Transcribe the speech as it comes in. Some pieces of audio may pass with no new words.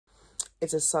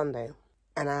It's a Sunday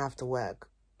and I have to work.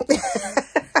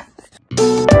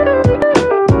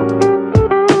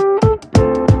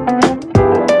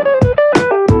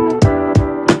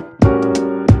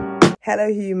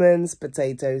 Hello humans,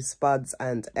 potatoes, spuds,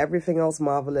 and everything else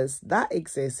marvelous that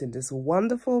exists in this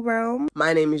wonderful realm.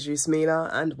 My name is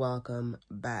Yusmila and welcome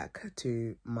back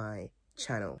to my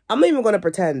channel. I'm not even going to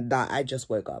pretend that I just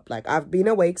woke up. Like, I've been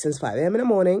awake since 5 a.m. in the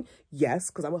morning.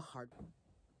 Yes, because I'm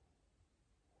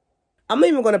not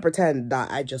even going to pretend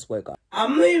that I just woke up.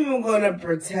 I'm not even going to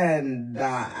pretend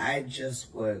that I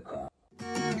just woke up.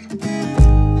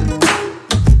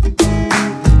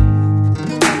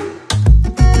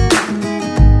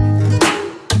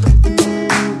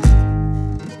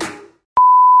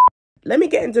 Let me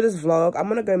get into this vlog. I'm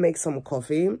gonna go make some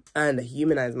coffee and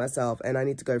humanize myself, and I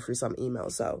need to go through some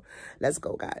emails. So let's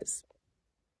go, guys.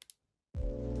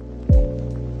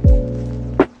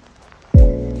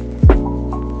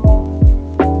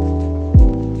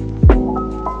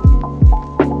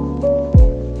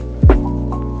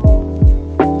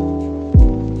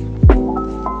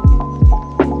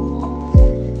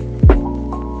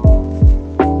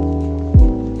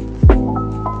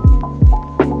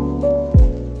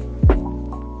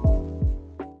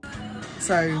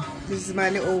 So this is my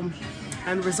little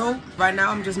end result. Right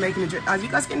now I'm just making a drink. As you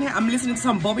guys can hear, I'm listening to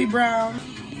some Bobby Brown.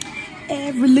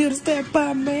 Every little step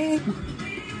I make.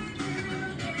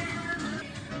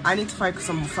 I need to focus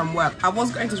on from work. I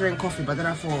was going to drink coffee, but then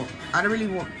I thought I don't really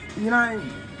want, you know,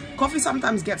 coffee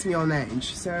sometimes gets me on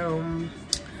edge. So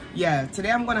yeah,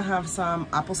 today I'm gonna have some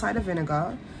apple cider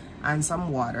vinegar and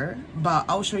some water, but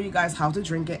I'll show you guys how to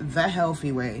drink it the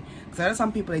healthy way. Because there are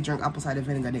some people, they drink apple cider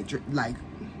vinegar, they drink like,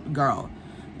 girl,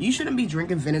 you shouldn't be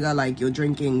drinking vinegar like you're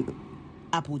drinking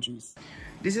apple juice.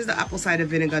 This is the apple cider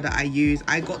vinegar that I use.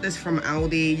 I got this from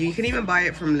Aldi. You can even buy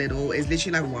it from Lidl. It's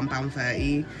literally like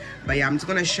 £1.30. But yeah, I'm just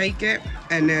gonna shake it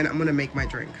and then I'm gonna make my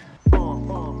drink.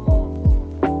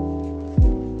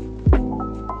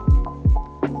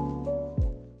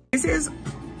 This is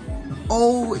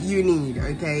all you need,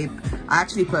 okay? I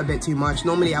actually put a bit too much.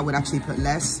 Normally I would actually put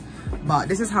less, but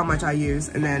this is how much I use,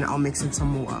 and then I'll mix in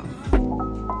some water.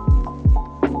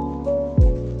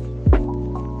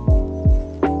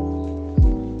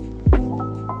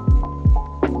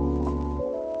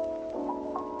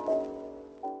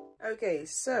 Okay,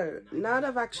 so now that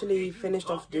I've actually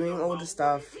finished off doing all the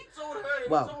stuff,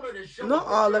 well, not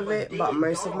all of it, but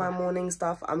most of my morning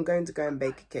stuff, I'm going to go and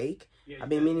bake a cake. I've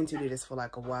been meaning to do this for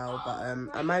like a while,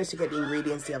 but I managed to get the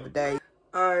ingredients the other day.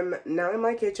 I'm now in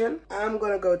my kitchen. I'm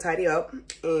gonna go tidy up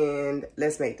and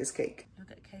let's make this cake.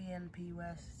 Look at KNP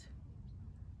West.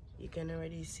 You can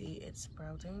already see it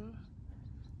sprouting.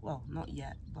 Well, not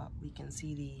yet, but we can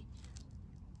see the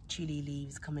chili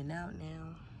leaves coming out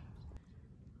now.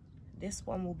 This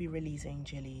one will be releasing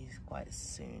chilies quite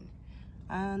soon.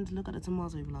 And look at the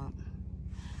tomato plant.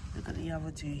 Look at the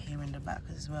other two here in the back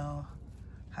as well.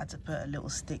 Had to put a little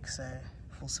stick so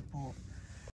for support.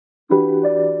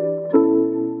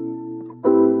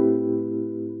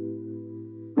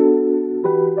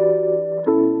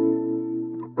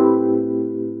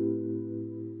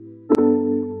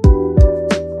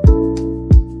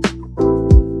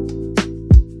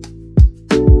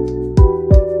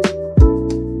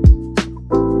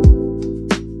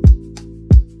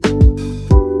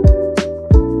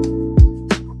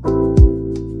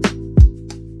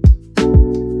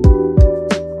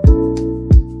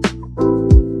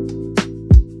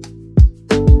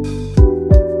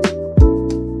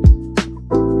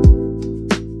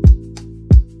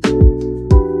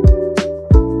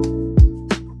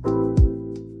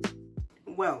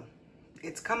 Well,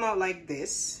 it's come out like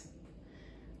this.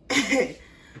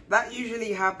 That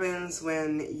usually happens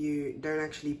when you don't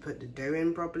actually put the dough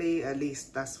in properly. At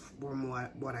least that's from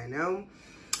what I know.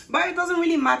 But it doesn't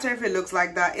really matter if it looks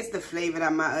like that. It's the flavor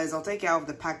that matters. I'll take it out of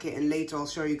the packet and later I'll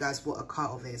show you guys what a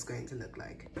cut of it is going to look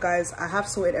like. Guys, I have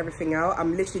sorted everything out.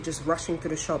 I'm literally just rushing to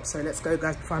the shop. So let's go,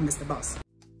 guys, before I miss the bus.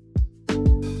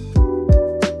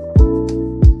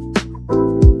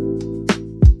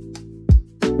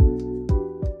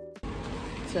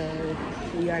 So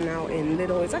we are now in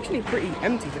Lidl. It's actually pretty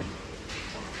empty.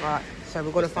 Right, so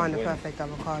we're going to find the perfect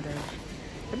avocado.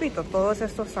 Repito, todos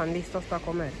estos están listos para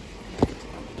comer.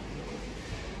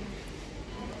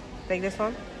 Take this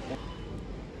one.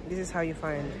 This is how you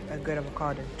find a good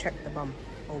avocado. Check the bum,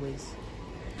 always.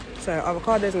 So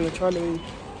avocados in the trolley.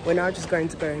 We're now just going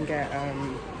to go and get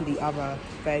the other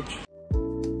veg.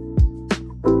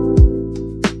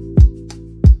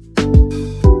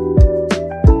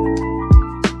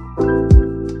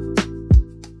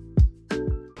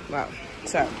 Wow,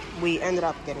 so we ended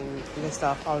up getting this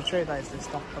stuff. I'll show you guys this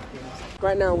stuff properly.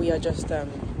 Right now we are just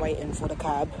waiting for the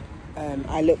cab.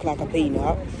 I look like a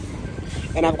peanut,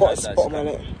 and I've got a spot on my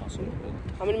lip.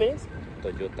 How many minutes?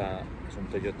 Toyota, es un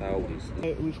Toyota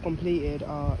Auris. We've completed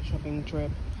our shopping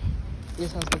trip.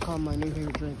 This has become my new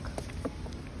favorite drink.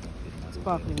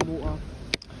 Sparkling water.